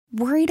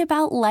Worried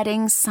about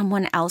letting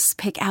someone else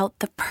pick out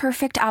the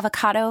perfect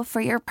avocado for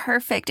your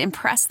perfect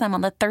impress them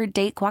on the third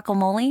date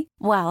guacamole?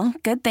 Well,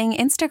 good thing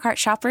Instacart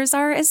shoppers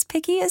are as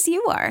picky as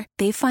you are.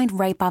 They find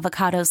ripe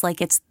avocados like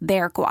it's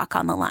their guac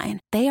on the line.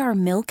 They are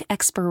milk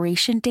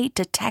expiration date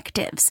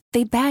detectives.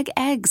 They bag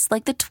eggs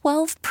like the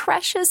 12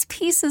 precious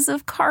pieces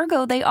of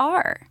cargo they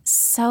are.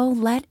 So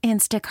let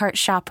Instacart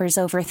shoppers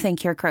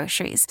overthink your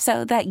groceries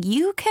so that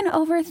you can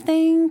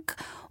overthink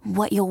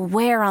what you'll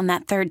wear on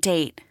that third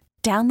date.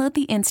 Download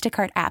the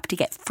Instacart app to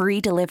get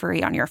free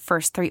delivery on your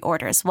first 3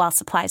 orders while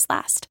supplies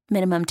last.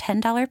 Minimum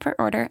 $10 per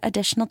order.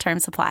 Additional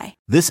terms apply.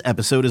 This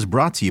episode is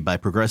brought to you by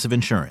Progressive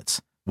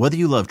Insurance. Whether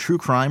you love true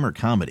crime or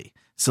comedy,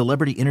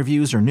 celebrity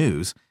interviews or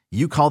news,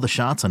 you call the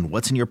shots on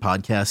what's in your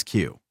podcast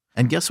queue.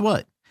 And guess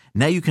what?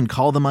 Now you can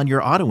call them on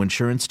your auto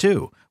insurance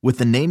too with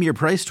the Name Your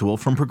Price tool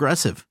from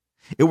Progressive.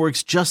 It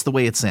works just the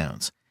way it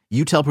sounds.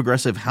 You tell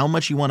Progressive how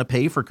much you want to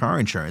pay for car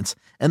insurance,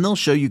 and they'll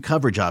show you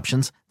coverage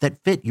options that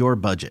fit your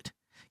budget.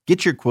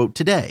 Get your quote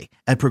today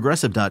at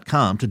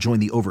Progressive.com to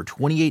join the over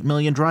 28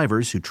 million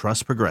drivers who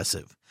trust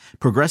Progressive.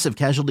 Progressive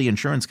Casualty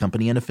Insurance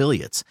Company and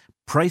Affiliates.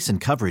 Price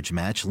and coverage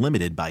match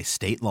limited by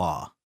state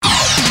law.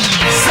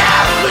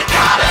 Sal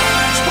Licata,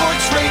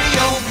 Sports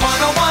Radio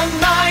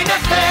 101.9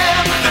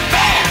 FM, The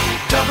Fan,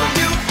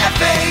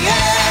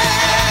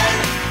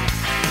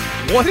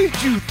 WFAN. What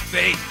did you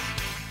think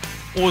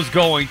was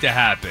going to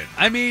happen?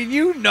 I mean,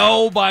 you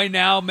know by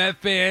now, Met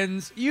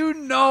fans, you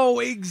know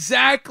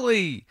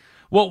exactly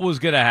what was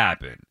going to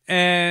happen.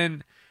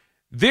 And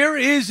there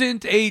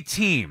isn't a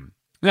team.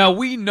 Now,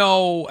 we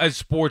know as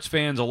sports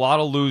fans, a lot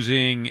of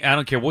losing. I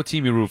don't care what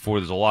team you root for,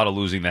 there's a lot of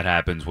losing that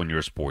happens when you're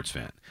a sports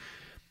fan.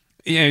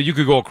 You know, you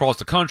could go across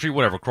the country,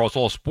 whatever, across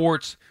all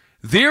sports.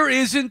 There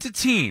isn't a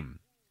team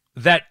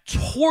that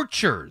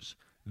tortures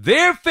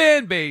their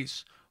fan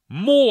base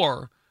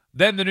more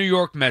than the New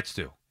York Mets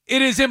do.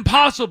 It is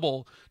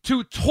impossible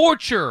to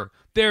torture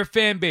their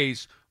fan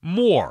base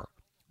more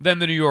than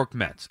the New York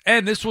Mets.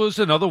 And this was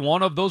another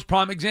one of those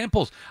prime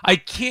examples. I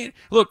can't,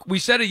 look, we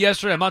said it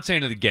yesterday, I'm not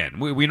saying it again.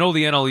 We know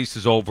the NL East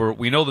is over.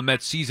 We know the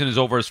Mets season is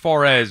over as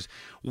far as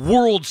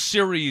World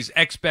Series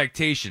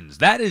expectations.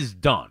 That is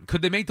done.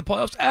 Could they make the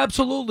playoffs?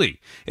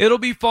 Absolutely. It'll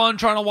be fun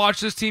trying to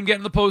watch this team get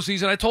in the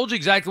postseason. I told you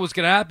exactly what's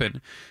going to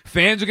happen.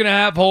 Fans are going to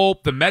have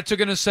hope. The Mets are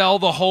going to sell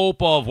the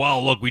hope of,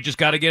 well, look, we just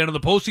got to get into the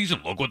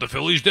postseason. Look what the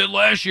Phillies did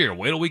last year.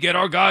 Wait till we get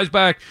our guys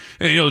back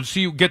and,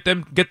 see, get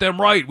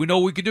them right. We know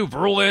what we can do.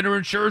 Verlander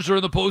and Scherzer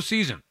in the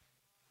postseason.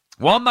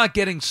 Well, I'm not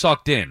getting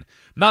sucked in.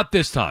 Not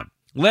this time.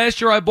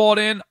 Last year I bought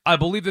in. I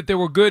believe that they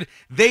were good.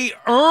 They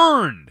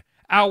earned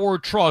our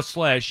trust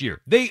last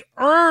year. They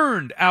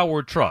earned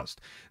our trust.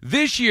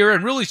 This year,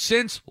 and really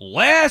since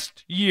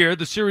last year,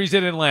 the series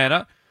in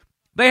Atlanta,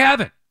 they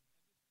haven't.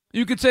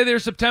 You could say their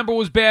September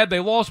was bad. They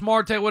lost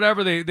Marte,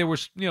 whatever. They were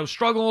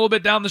struggling a little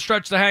bit down the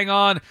stretch to hang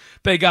on.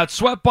 They got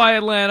swept by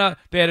Atlanta.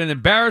 They had an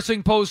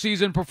embarrassing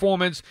postseason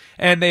performance,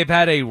 and they've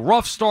had a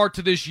rough start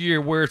to this year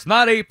where it's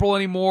not April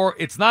anymore.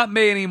 It's not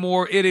May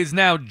anymore. It is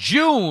now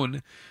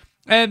June,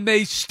 and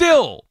they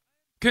still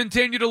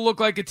continue to look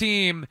like a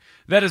team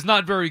that is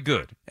not very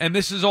good. And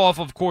this is off,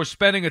 of course,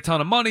 spending a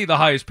ton of money, the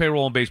highest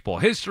payroll in baseball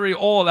history,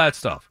 all of that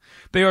stuff.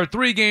 They are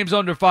 3 games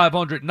under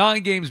 500,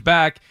 9 games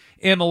back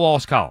in the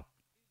loss column.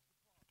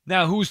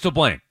 Now, who's to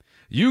blame?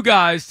 You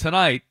guys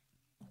tonight,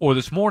 or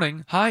this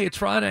morning, hi, it's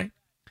Friday,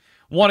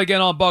 want to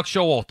get on Buck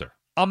Showalter.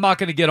 I'm not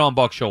going to get on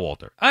Buck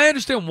Showalter. I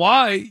understand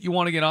why you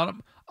want to get on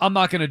him. I'm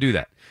not going to do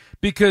that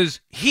because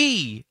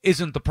he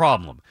isn't the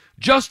problem.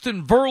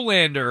 Justin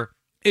Verlander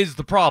is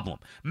the problem.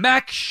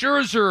 Max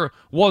Scherzer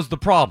was the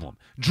problem.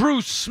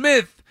 Drew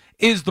Smith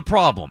is the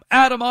problem.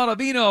 Adam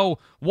Ottavino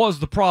was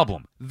the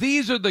problem.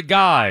 These are the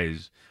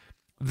guys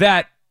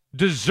that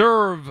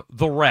deserve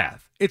the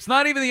wrath. It's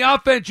not even the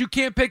offense. You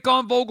can't pick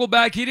on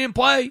Vogelback. He didn't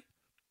play.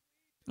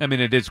 I mean,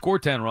 it did score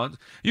 10 runs.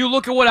 You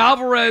look at what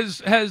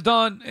Alvarez has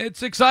done.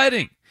 It's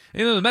exciting.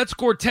 The Mets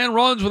scored 10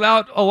 runs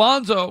without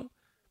Alonso.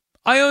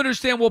 I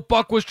understand what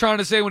Buck was trying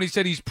to say when he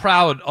said he's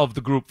proud of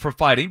the group for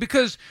fighting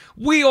because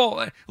we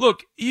all,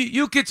 look,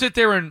 you could sit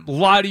there and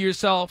lie to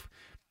yourself.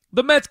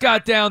 The Mets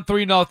got down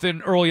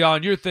 3-0 early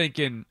on. You're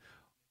thinking,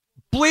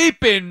 bleep,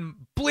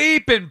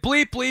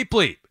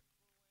 bleep.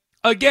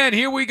 Again,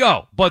 here we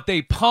go. But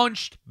they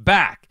punched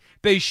back.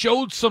 They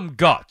showed some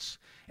guts.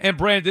 And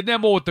Brandon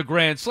Nimmo with the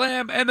grand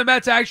slam, and the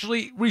Mets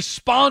actually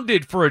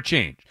responded for a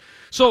change.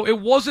 So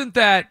it wasn't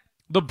that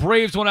the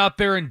Braves went out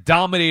there and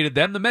dominated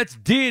them. The Mets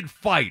did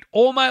fight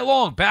all night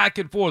long, back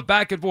and forth,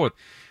 back and forth.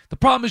 The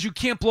problem is you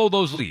can't blow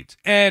those leads.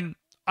 And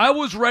I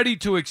was ready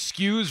to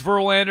excuse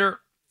Verlander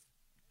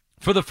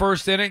for the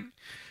first inning.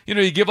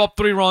 You give up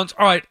 3 runs.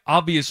 All right,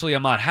 obviously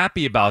I'm not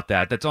happy about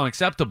that. That's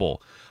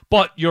unacceptable.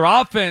 But your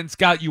offense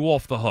got you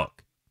off the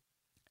hook.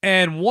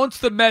 And once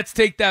the Mets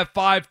take that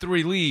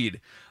 5-3 lead,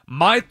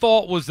 my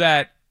thought was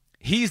that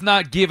he's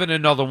not giving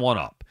another one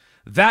up.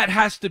 That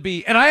has to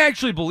be, and I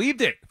actually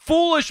believed it.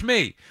 Foolish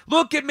me.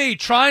 Look at me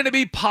trying to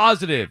be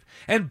positive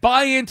and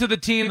buy into the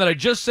team that I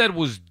just said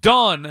was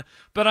done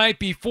the night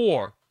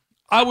before.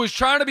 I was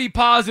trying to be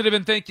positive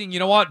and thinking, you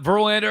know what,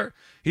 Verlander,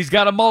 he's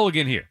got a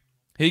mulligan here.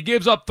 He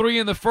gives up 3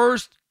 in the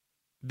first.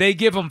 They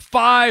give him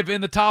 5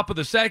 in the top of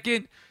the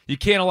second. You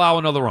can't allow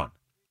another run.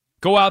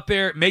 Go out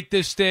there, make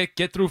this stick,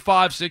 get through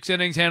 5-6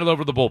 innings, hand it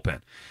over to the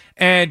bullpen.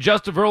 And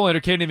Justin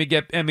Verlander can't even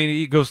get,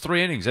 he goes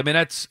 3 innings.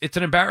 It's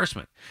an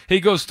embarrassment. He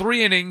goes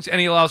 3 innings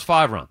and he allows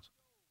 5 runs.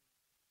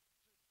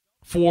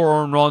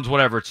 4 earned runs,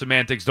 whatever. It's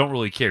semantics. Don't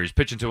really care. He's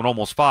pitching to an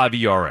almost 5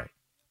 ERA.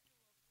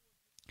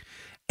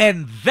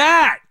 And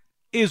that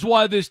is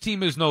why this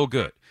team is no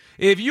good.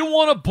 If you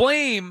want to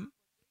blame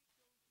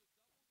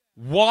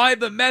why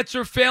the Mets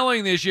are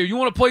failing this year, you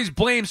want to place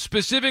blame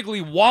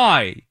specifically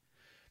why,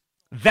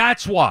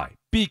 that's why.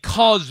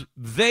 Because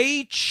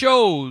they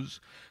chose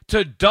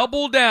to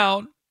double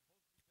down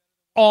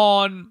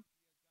on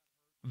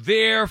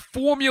their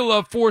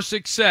formula for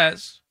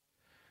success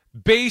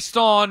based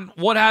on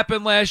what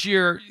happened last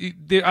year.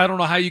 I don't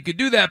know how you could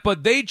do that,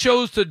 but they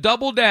chose to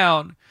double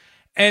down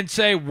and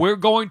say, we're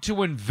going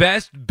to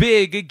invest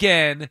big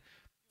again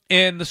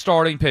in the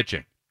starting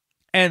pitching.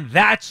 And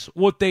that's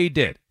what they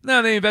did.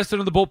 Now, they invested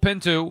in the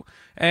bullpen, too,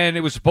 and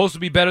it was supposed to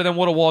be better than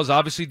what it was.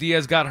 Obviously,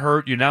 Diaz got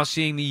hurt. You're now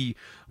seeing the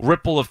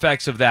ripple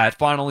effects of that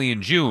finally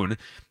in June.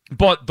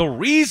 But the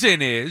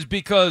reason is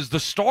because the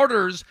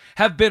starters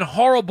have been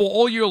horrible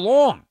all year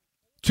long.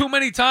 Too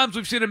many times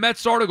we've seen a Mets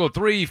starter go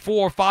 3,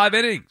 4, 5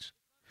 innings.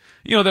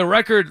 You know, their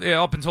record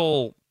up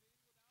until,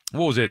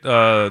 what was it,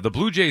 the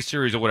Blue Jays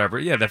series or whatever.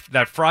 Yeah,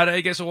 that Friday,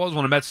 I guess it was,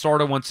 when the Mets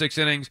starter won 6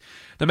 innings.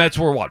 The Mets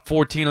were,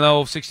 14-0,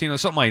 16-0,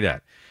 something like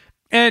that.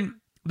 And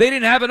they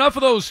didn't have enough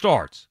of those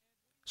starts.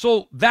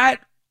 So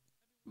that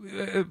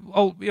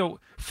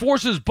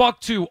forces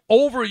Buck to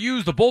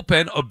overuse the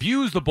bullpen,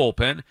 abuse the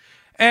bullpen,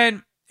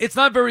 and it's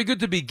not very good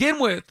to begin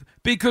with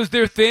because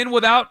they're thin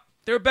without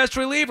their best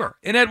reliever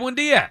in Edwin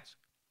Diaz.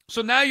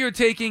 So now you're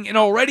taking an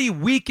already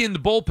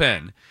weakened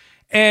bullpen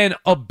and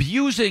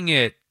abusing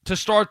it to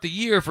start the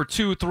year for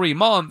 2-3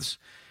 months.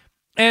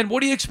 And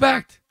what do you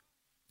expect?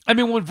 When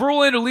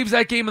Verlander leaves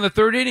that game in the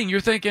 3rd inning, you're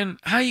thinking,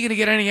 how are you going to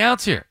get any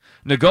outs here?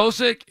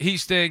 Nogosek, he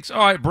stinks. All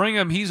right, bring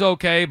him. He's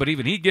okay, but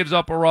even he gives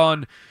up a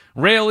run.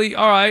 Raley,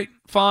 all right,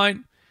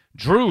 fine.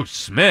 Drew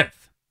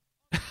Smith.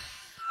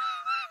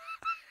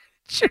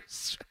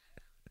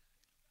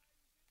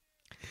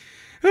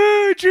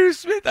 Drew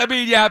Smith.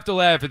 You have to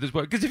laugh at this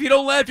point, because if you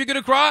don't laugh, you're going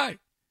to cry.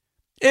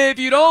 If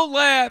you don't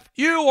laugh,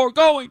 you are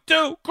going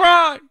to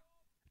cry.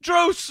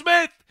 Drew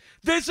Smith.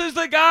 This is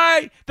the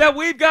guy that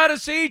we've got to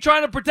see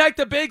trying to protect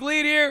a big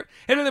lead here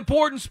in an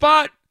important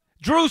spot.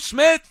 Drew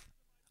Smith.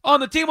 On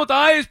the team with the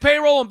highest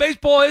payroll in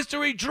baseball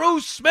history,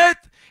 Drew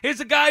Smith is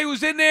the guy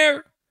who's in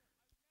there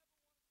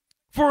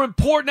for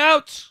important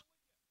outs.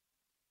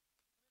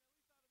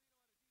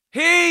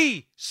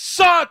 He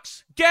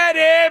sucks. Get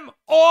him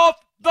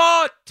off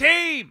the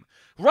team.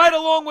 Right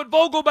along with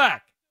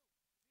Vogelback.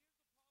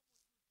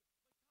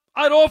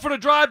 I'd offer to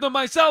drive them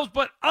myself,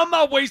 but I'm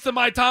not wasting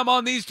my time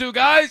on these two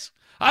guys.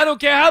 I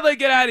don't care how they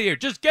get out of here.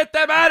 Just get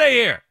them out of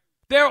here.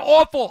 They're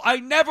awful.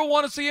 I never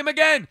want to see him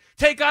again.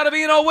 Take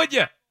Ottavino with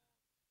you.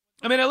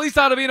 At least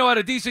Ottavino had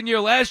a decent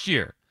year last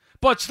year.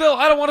 But still,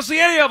 I don't want to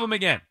see any of them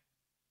again.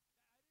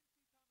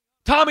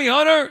 Tommy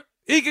Hunter,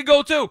 he could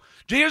go too.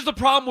 Here's the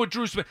problem with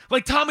Drew Smith.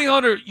 Tommy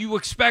Hunter, you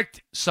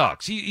expect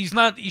sucks. He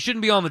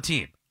shouldn't be on the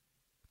team.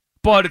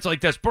 But it's like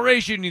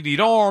desperation, you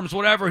need arms,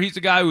 whatever. He's the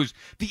guy who's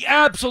the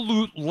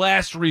absolute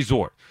last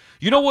resort.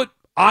 You know what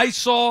I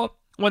saw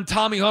when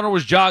Tommy Hunter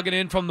was jogging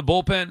in from the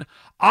bullpen?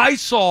 I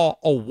saw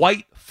a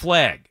white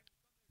flag.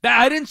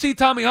 I didn't see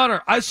Tommy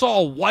Hunter. I saw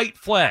a white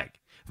flag.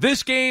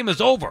 This game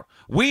is over.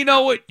 We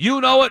know it.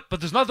 You know it.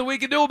 But there's nothing we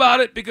can do about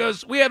it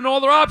because we have no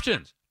other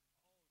options.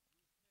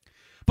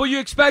 But you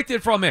expect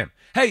it from him.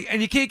 Hey,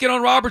 and you can't get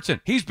on Robertson.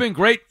 He's been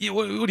great.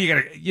 What do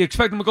you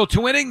expect him to go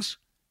 2 innings?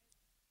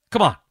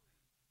 Come on.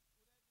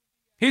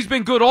 He's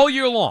been good all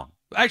year long.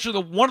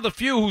 Actually, one of the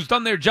few who's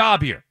done their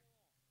job here.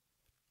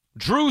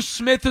 Drew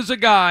Smith is a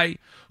guy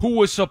who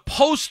was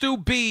supposed to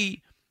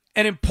be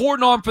an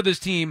important arm for this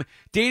team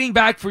dating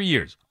back for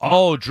years.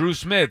 Oh, Drew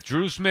Smith.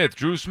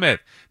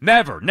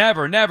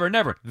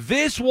 Never.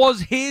 This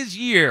was his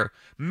year,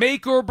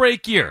 make or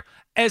break year,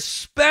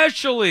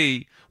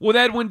 especially with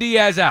Edwin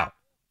Diaz out.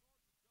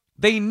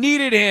 They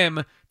needed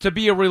him to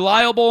be a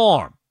reliable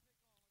arm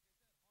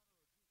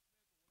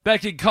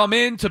that could come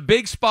into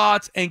big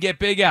spots and get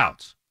big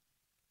outs.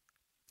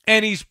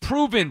 And he's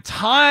proven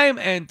time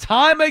and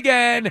time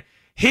again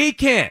he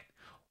can't.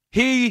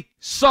 He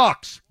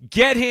sucks.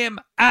 Get him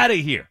out of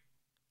here.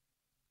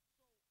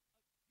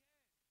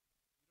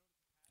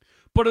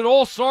 But it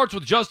all starts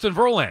with Justin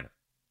Verlander.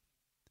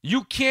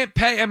 You can't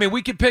pay.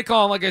 We could pick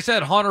on, like I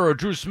said, Hunter or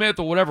Drew Smith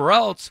or whatever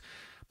else,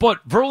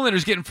 but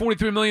Verlander's getting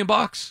 $43 million.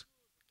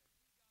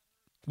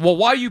 Well,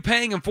 why are you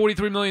paying him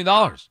 $43 million?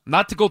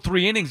 Not to go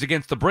 3 innings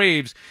against the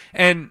Braves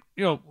and,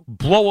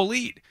 blow a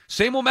lead.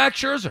 Same with Max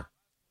Scherzer.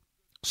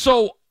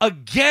 So,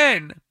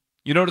 again,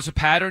 you notice a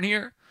pattern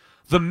here?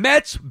 The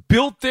Mets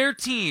built their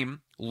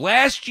team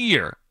last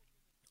year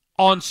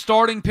on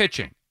starting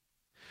pitching.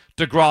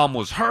 DeGrom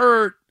was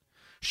hurt.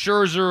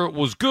 Scherzer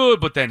was good,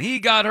 but then he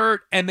got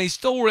hurt, and they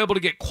still were able to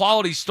get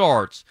quality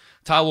starts.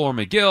 Tyler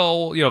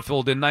McGill,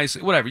 filled in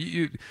nicely. Whatever.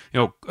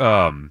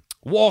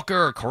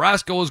 Walker,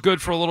 Carrasco was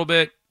good for a little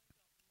bit.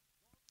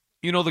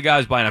 You know the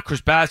guys by now. Chris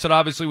Bassett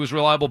obviously was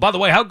reliable. By the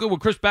way, how good would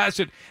Chris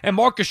Bassett and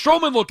Marcus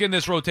Stroman look in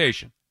this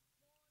rotation?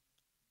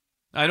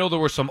 I know there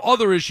were some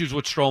other issues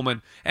with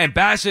Stroman, and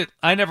Bassett,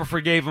 I never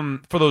forgave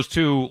him for those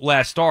 2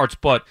 last starts,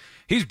 but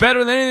he's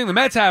better than anything the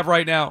Mets have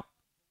right now.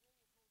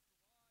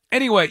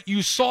 Anyway,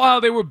 you saw how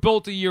they were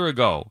built a year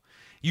ago.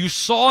 You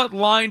saw it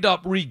lined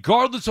up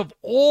regardless of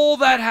all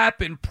that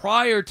happened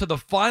prior to the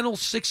final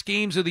 6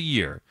 games of the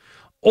year.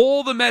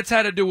 All the Mets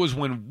had to do was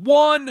win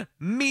one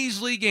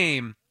measly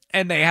game,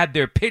 and they had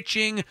their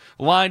pitching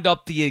lined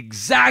up the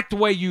exact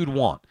way you'd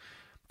want.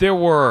 There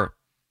were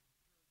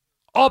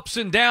ups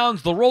and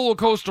downs, the roller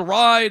coaster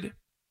ride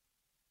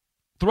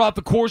throughout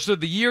the course of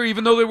the year,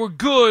 even though they were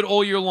good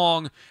all year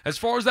long. As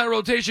far as that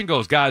rotation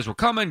goes, guys were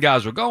coming,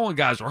 guys were going,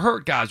 guys were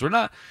hurt, guys were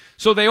not.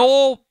 So they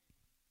all,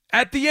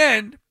 at the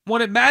end,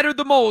 when it mattered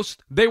the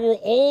most, they were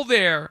all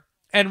there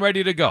and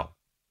ready to go.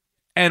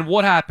 And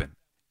what happened?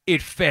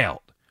 It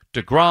failed.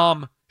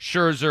 DeGrom,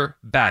 Scherzer,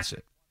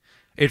 Bassett.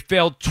 It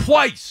failed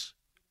twice.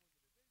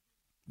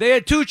 They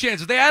had 2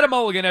 chances. They had a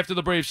mulligan after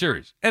the Braves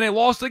series, and they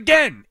lost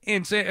again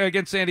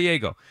against San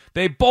Diego.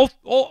 They both,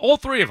 all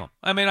 3 of them.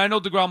 I mean, I know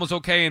DeGrom was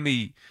okay in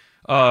the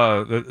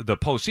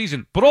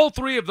postseason, but all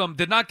 3 of them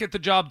did not get the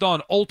job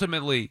done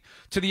ultimately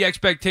to the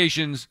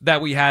expectations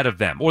that we had of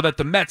them, or that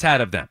the Mets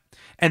had of them.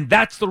 And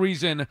that's the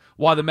reason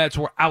why the Mets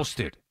were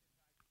ousted.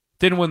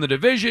 Didn't win the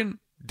division,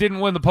 didn't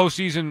win the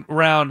postseason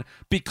round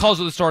because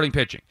of the starting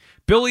pitching.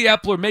 Billy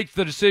Epler makes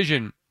the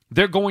decision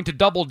they're going to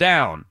double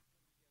down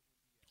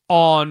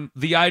on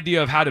the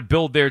idea of how to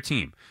build their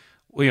team.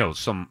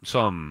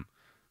 Some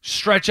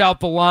stretch out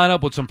the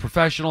lineup with some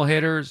professional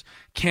hitters,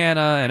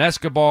 Canna and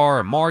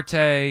Escobar and Marte,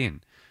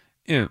 and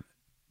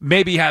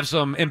maybe have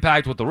some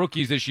impact with the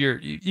rookies this year.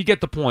 You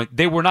get the point.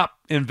 They were not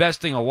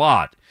investing a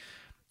lot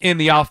in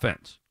the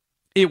offense.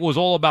 It was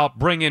all about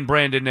bringing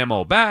Brandon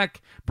Nimmo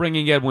back,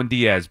 bringing Edwin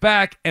Diaz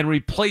back, and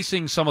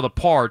replacing some of the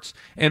parts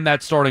in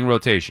that starting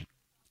rotation.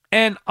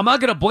 And I'm not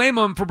going to blame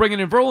them for bringing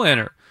in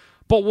Verlander,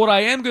 but what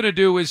I am going to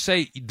do is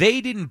say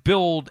they didn't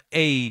build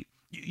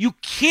you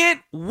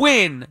can't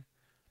win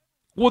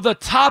with a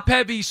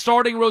top-heavy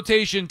starting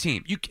rotation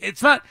team.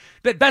 That's not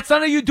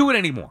how you do it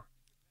anymore.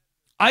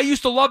 I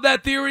used to love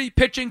that theory,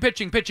 pitching.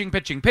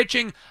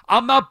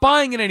 I'm not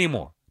buying it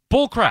anymore.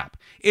 Bullcrap.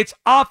 It's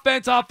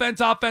offense.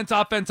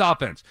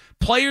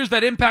 Players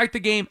that impact the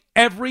game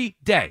every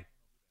day.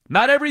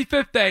 Not every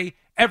 5th day,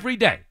 every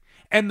day.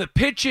 And the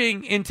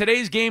pitching in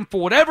today's game, for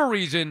whatever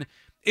reason,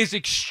 is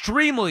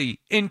extremely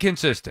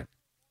inconsistent.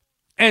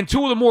 And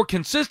 2 of the more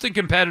consistent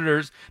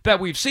competitors that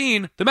we've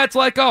seen, the Mets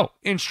let go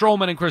in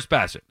Stroman and Chris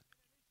Bassett.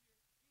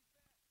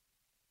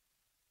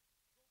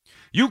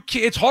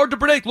 It's hard to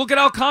predict. Look at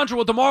Alcantara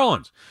with the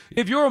Marlins.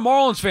 If you're a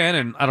Marlins fan,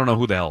 and I don't know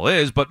who the hell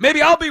is, but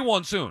maybe I'll be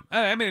one soon.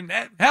 I mean,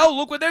 hell,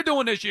 look what they're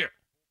doing this year.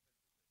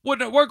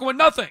 Working with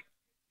nothing.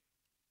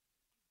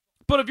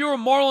 But if you're a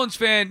Marlins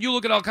fan, you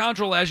look at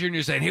Alcantara last year and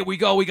you're saying, here we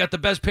go, we got the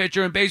best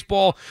pitcher in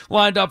baseball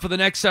lined up for the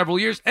next several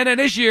years. And then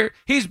this year,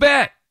 he's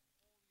bad.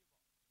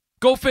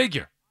 Go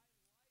figure.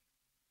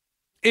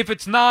 If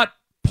it's not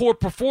poor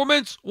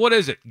performance, what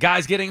is it?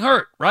 Guys getting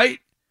hurt, right?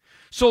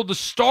 So the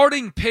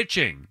starting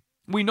pitching,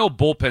 we know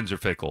bullpens are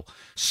fickle.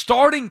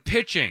 Starting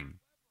pitching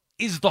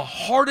is the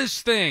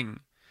hardest thing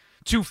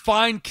to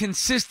find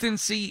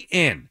consistency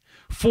in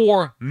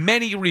for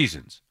many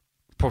reasons.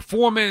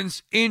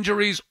 Performance,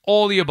 injuries,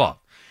 all the above.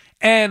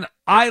 And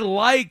I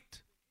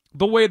liked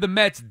the way the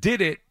Mets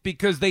did it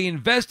because they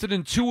invested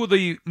in 2 of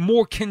the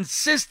more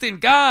consistent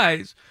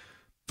guys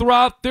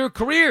throughout their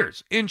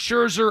careers in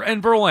Scherzer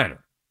and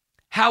Verlander.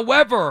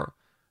 However,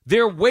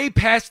 they're way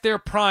past their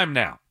prime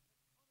now.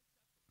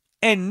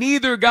 And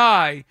neither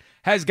guy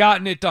has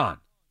gotten it done.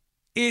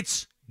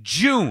 It's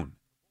June.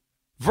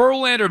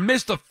 Verlander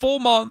missed a full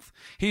month.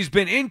 He's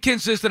been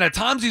inconsistent. At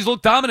times he's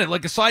looked dominant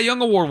like a Cy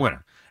Young Award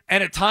winner.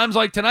 And at times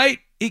like tonight,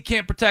 he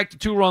can't protect a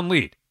 2-run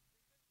lead.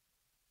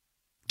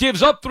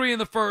 Gives up 3 in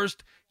the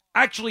first,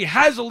 actually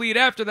has a lead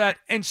after that,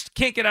 and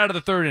can't get out of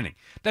the 3rd inning.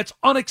 That's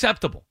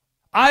unacceptable.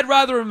 I'd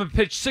rather him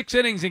pitch 6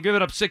 innings and give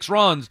it up 6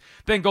 runs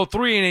than go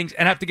 3 innings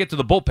and have to get to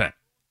the bullpen.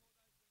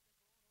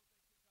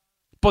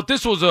 But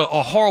this was a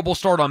horrible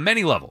start on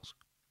many levels.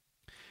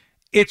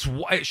 It's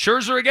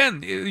Scherzer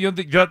again,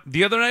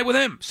 the other night with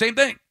him, same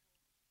thing.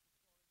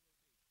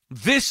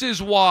 This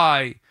is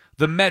why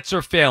the Mets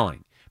are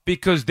failing,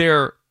 because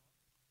they're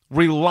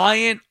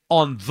reliant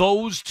on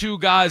those 2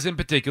 guys in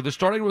particular.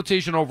 Starting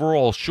rotation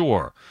overall,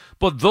 sure.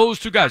 But those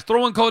 2 guys,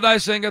 throw in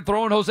Kodai Senga,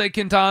 throw in Jose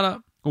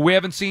Quintana, who we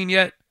haven't seen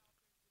yet.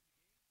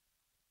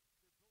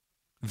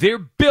 They're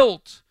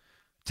built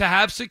to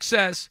have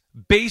success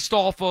based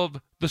off of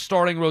the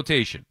starting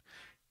rotation.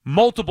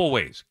 Multiple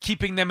ways.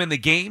 Keeping them in the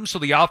game so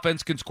the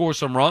offense can score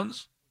some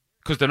runs,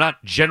 because they're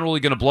not generally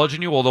going to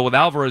bludgeon you, although with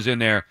Alvarez in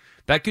there,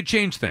 that could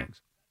change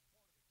things.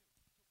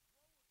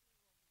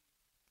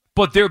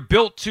 But they're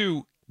built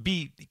to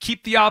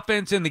keep the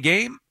offense in the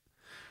game.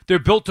 They're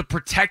built to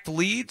protect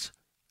leads.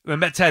 The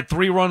Mets had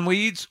 3-run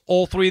leads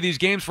all 3 of these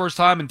games, first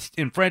time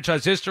in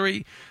franchise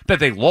history that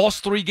they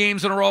lost 3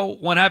 games in a row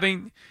when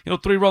having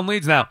 3-run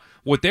leads. Now,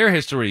 with their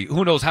history,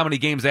 who knows how many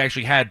games they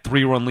actually had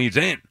 3-run leads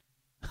in.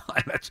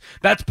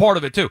 That's part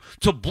of it, too.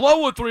 To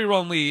blow a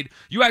 3-run lead,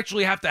 you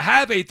actually have to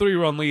have a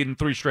 3-run lead in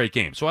 3 straight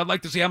games. So I'd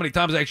like to see how many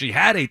times they actually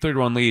had a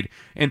 3-run lead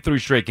in 3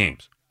 straight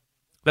games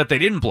that they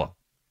didn't blow.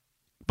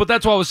 But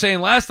that's what I was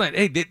saying last night.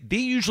 Hey, they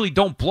usually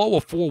don't blow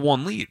a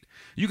 4-1 lead.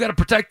 You got to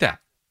protect that.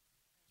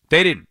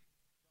 They didn't.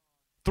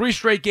 3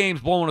 straight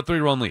games blowing a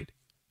 3-run lead.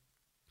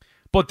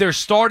 But their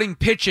starting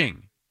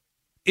pitching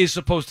is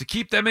supposed to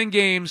keep them in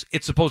games.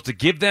 It's supposed to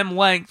give them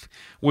length,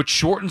 which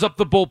shortens up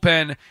the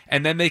bullpen,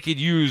 and then they could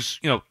use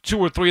 2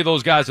 or 3 of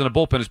those guys in the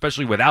bullpen,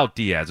 especially without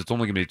Diaz. It's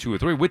only going to be 2 or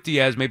 3. With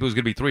Diaz, maybe it was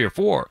going to be 3 or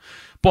 4.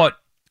 But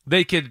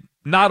they could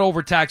not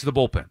overtax the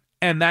bullpen,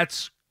 and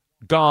that's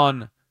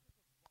gone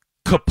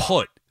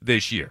kaput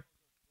this year.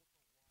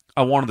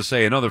 I wanted to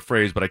say another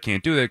phrase, but I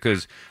can't do that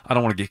because I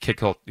don't want to get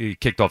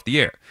kicked off the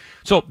air.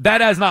 So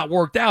that has not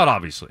worked out,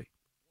 obviously.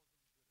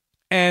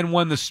 And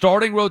when the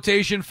starting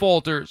rotation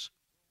falters,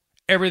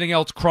 everything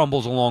else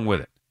crumbles along with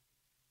it.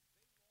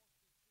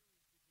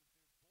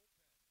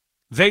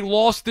 They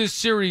lost this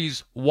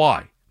series.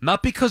 Why?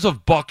 Not because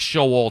of Buck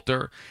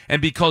Showalter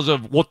and because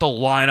of what the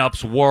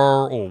lineups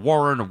were or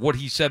weren't or what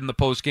he said in the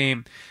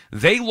postgame.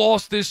 They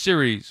lost this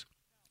series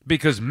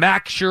because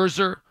Max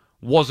Scherzer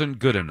wasn't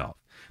good enough.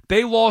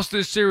 They lost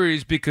this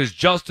series because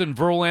Justin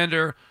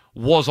Verlander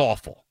was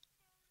awful.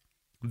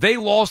 They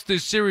lost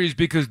this series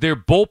because their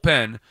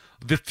bullpen,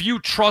 the few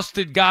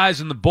trusted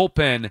guys in the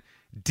bullpen,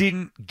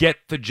 didn't get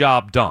the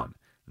job done.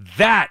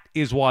 That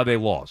is why they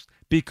lost,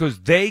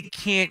 because they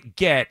can't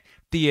get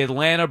the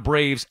Atlanta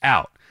Braves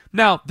out.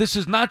 Now, this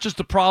is not just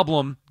a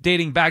problem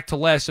dating back to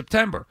last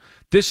September.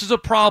 This is a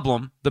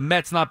problem, the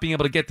Mets not being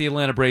able to get the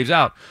Atlanta Braves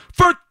out,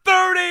 for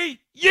 30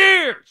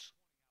 years.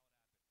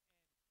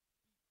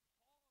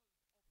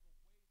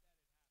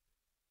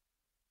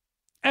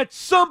 At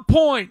some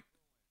point,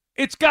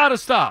 it's got to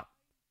stop.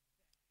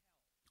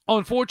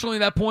 Unfortunately,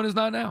 that point is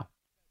not now.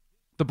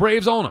 The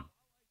Braves own them.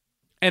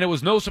 And it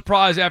was no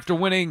surprise after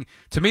winning.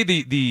 To me,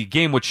 the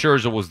game with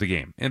Scherzer was the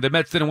game. And the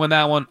Mets didn't win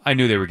that one. I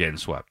knew they were getting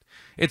swept.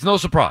 It's no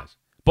surprise.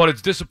 But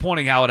it's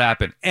disappointing how it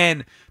happened.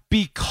 And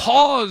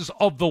because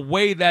of the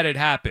way that it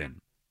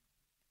happened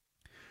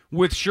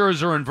with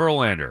Scherzer and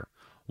Verlander,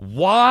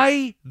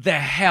 why the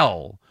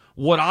hell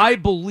would I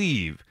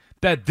believe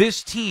that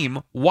this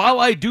team,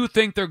 while I do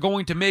think they're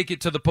going to make it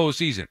to the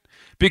postseason,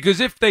 because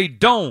if they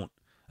don't,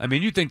 I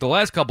mean, you think the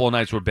last couple of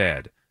nights were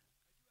bad.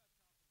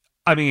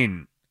 I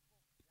mean,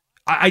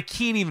 I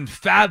can't even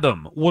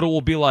fathom what it will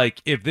be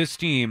like if this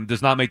team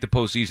does not make the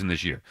postseason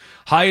this year.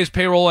 Highest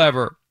payroll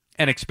ever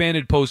and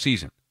expanded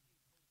postseason.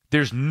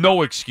 There's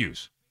no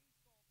excuse.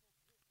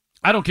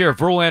 I don't care if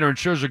Verlander and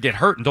Scherzer get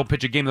hurt and don't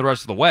pitch a game the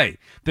rest of the way.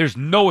 There's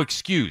no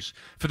excuse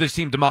for this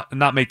team to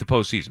not make the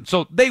postseason.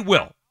 So they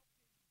will.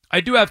 I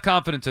do have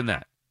confidence in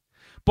that.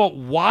 But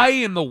why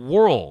in the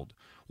world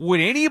would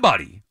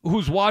anybody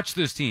who's watched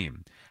this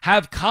team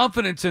have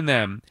confidence in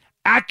them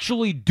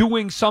actually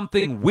doing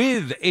something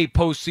with a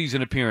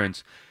postseason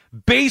appearance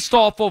based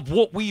off of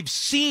what we've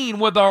seen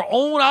with our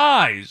own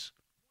eyes,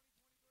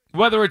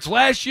 whether it's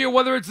last year,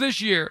 whether it's this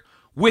year,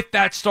 with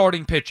that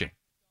starting pitching?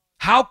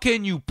 How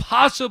can you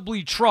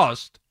possibly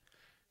trust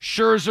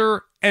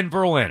Scherzer and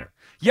Verlander?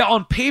 Yeah,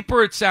 on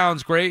paper it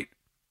sounds great.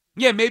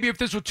 Yeah, maybe if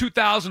this were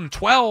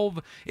 2012,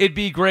 it'd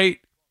be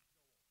great.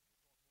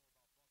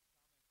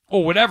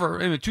 Or whatever,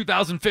 in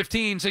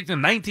 2015,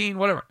 16, 19,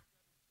 whatever.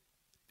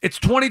 It's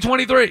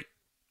 2023.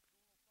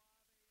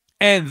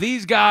 And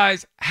these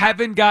guys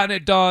haven't gotten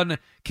it done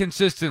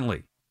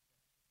consistently.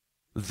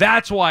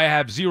 That's why I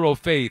have zero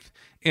faith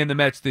in the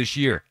Mets this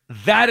year.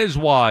 That is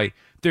why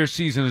their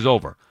season is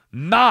over.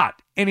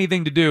 Not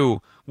anything to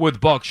do with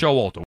Buck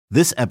Showalter.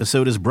 This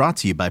episode is brought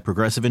to you by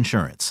Progressive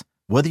Insurance.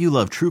 Whether you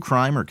love true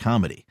crime or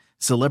comedy,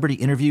 celebrity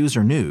interviews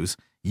or news,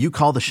 you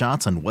call the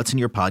shots on what's in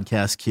your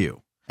podcast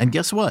queue. And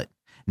guess what?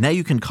 Now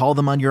you can call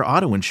them on your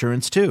auto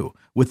insurance too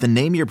with the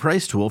Name Your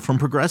Price tool from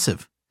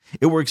Progressive.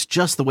 It works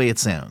just the way it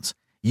sounds.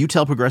 You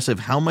tell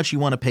Progressive how much you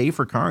want to pay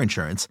for car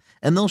insurance,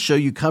 and they'll show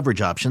you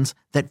coverage options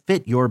that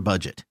fit your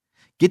budget.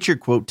 Get your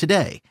quote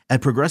today at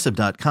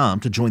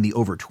Progressive.com to join the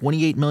over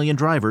 28 million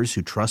drivers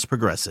who trust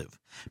Progressive.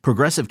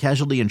 Progressive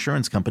Casualty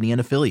Insurance Company and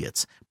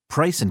Affiliates.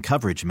 Price and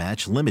coverage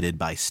match limited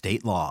by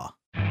state law.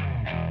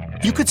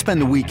 You could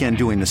spend the weekend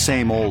doing the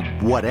same old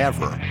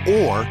whatever,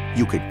 or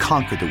you could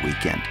conquer the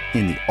weekend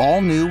in the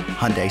all-new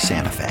Hyundai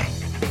Santa Fe.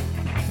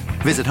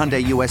 Visit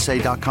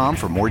HyundaiUSA.com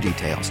for more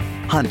details.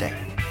 Hyundai,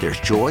 there's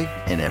joy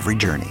in every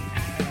journey.